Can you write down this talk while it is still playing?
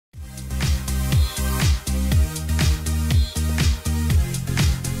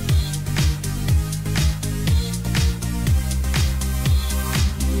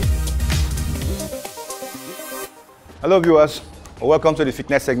Hello viewers, welcome to the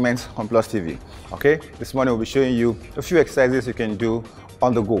fitness segment on Plus TV. Okay, this morning we'll be showing you a few exercises you can do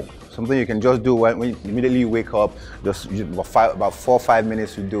on the go. Something you can just do when you immediately wake up, just about 4 or 5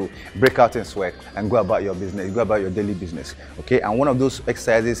 minutes to do, break out in sweat and go about your business, go about your daily business. Okay, and one of those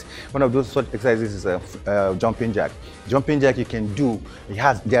exercises is a jumping jack. Jumping jack you can do,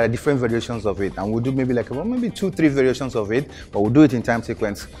 there are different variations of it, and we'll do maybe like maybe 2-3 variations of it, but we'll do it in time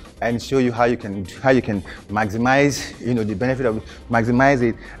sequence and show you how you can maximize, the benefit of it, maximize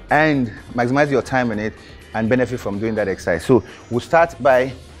it and maximize your time in it and benefit from doing that exercise. So we'll start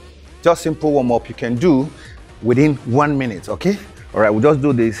by just simple warm-up you can do within 1 minute. Okay, all right, we'll just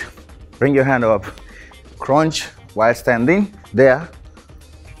do this. Bring your hand up, crunch while standing there,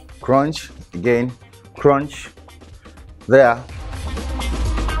 crunch again, crunch there,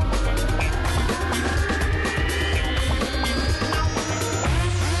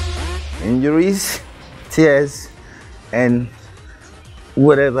 injuries, tears, and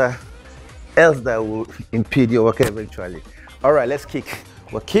whatever else that will impede your work eventually. All right, let's kick.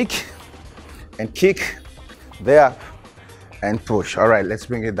 We'll kick and kick there and push. All right, let's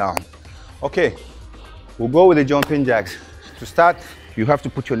bring it down. Okay, we'll go with the jumping jacks. To start, you have to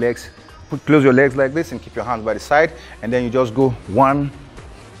put your legs, close your legs like this and keep your hands by the side, and then you just go 1,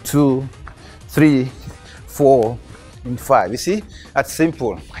 2, 3, 4, and 5. You see, that's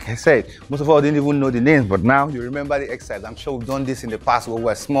simple. Like I said, most of us didn't even know the names, but now you remember the exercise. I'm sure we've done this in the past when we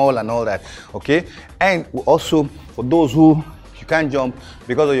were small and all that. Okay, and also for those who you can't jump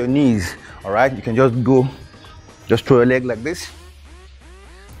because of your knees, all right, you can just throw your leg like this.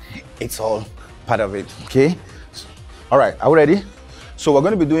 It's all part of it. Okay, all right, are we ready? So we're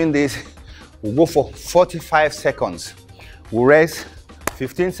going to be doing this. We'll go for 45 seconds. We'll rest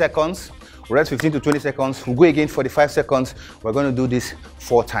 15 seconds. We'll rest 15 to 20 seconds. We'll go again 45 seconds. We're going to do this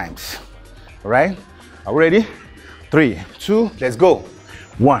 4 times. All right, are we ready? 3, 2, let's go.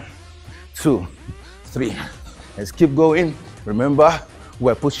 1, 2, 3. Let's keep going. Remember,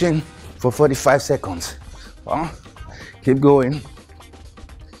 we're pushing for 45 seconds. Keep going.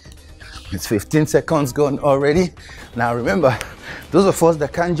 It's 15 seconds gone already. Now remember, those of us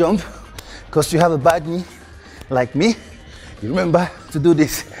that can't jump because you have a bad knee, like me, you remember to do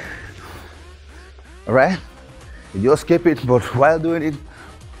this. All right? You just keep it, but while doing it,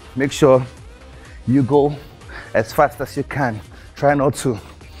 make sure you go as fast as you can. Try not to,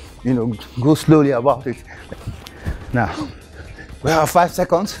 go slowly about it. Now, we have 5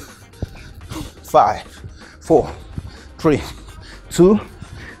 seconds. 5, 4, 3, 2,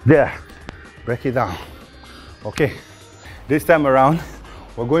 there. Break it down. Okay, this time around,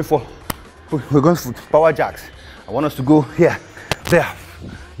 we're going for power jacks. I want us to go here, there.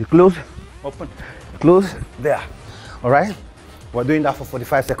 You close, open, close, there. All right? We're doing that for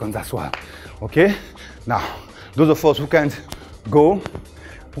 45 seconds as well. Okay? Now, those of us who can't go,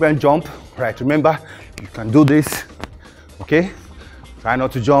 who can jump, right? Remember, you can do this. Okay? Try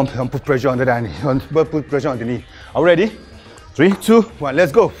not to jump and put pressure on the knee. Put pressure on the knee. Are we ready? 3, 2, 1,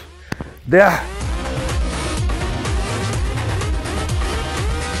 let's go. There.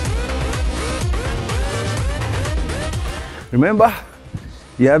 Remember,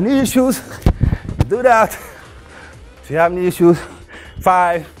 you have knee issues, do that. If you have knee issues,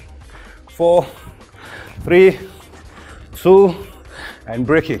 5, 4, 3, 2, and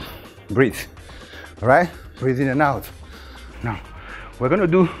break it. Breathe. All right? Breathe in and out. Now, we're going to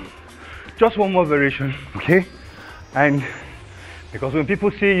do just one more variation, okay? And because when people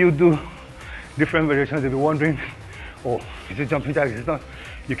see you do different variations, they'll be wondering, oh, is it jumping jack? Is it not?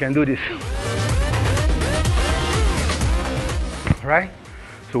 You can do this. All right?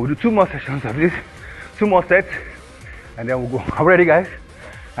 So we'll do 2 more sessions of this, 2 more sets, and then we'll go. Are we ready, guys?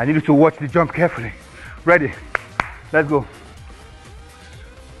 I need you to watch the jump carefully. Ready? Let's go.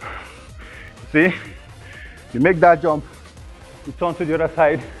 See? You make that jump, you turn to the other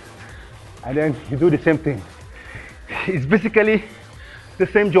side, and then you do the same thing. It's basically the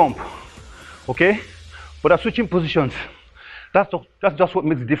same jump, okay? But I'm switching positions. That's just what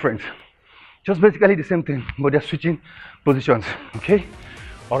makes the difference. Just basically the same thing, but they're switching positions, okay?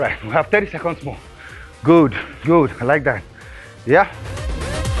 All right, we have 30 seconds more. Good, good, I like that. Yeah?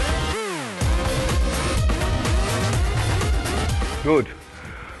 Good.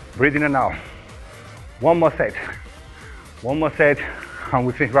 Breathe in and out. One more set, and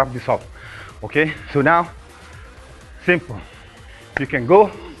we wrap this up. Okay, so now, simple. You can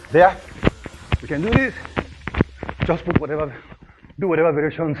go there, you can do this, just do whatever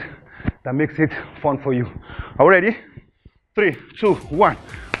variations that makes it fun for you. Are we ready? 3, 2, 1,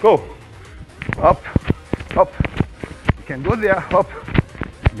 go. Up, up. You can go there, up.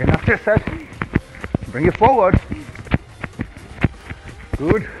 Then after set, bring it forward,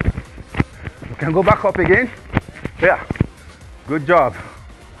 Good. You can go back up again. Yeah. Good job.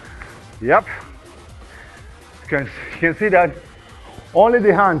 Yep. You can see that only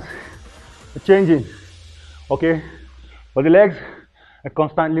the hands are changing. Okay. But the legs are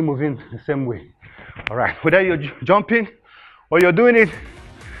constantly moving the same way. All right. Whether you're jumping or you're doing it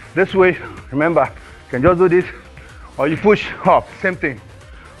this way, remember, you can just do this or you push up. Same thing.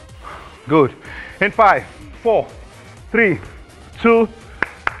 Good. In 5, 4, 3, 2.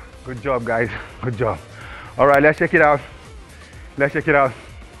 Good job, guys. Good job. All right, let's check it out. Let's check it out.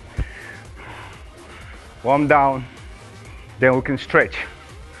 Warm down. Then we can stretch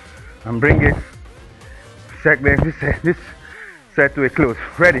and bring it. Check this set to a close.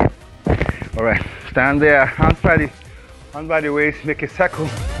 Ready? All right. Stand there. Hands by the waist. Make a circle.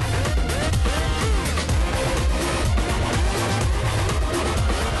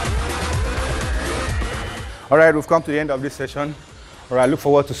 All right, we've come to the end of this session. All right, I look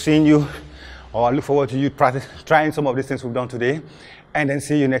forward to seeing you, or I look forward to you trying some of these things we've done today, and then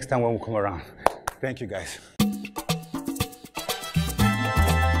see you next time when we come around. Thank you, guys.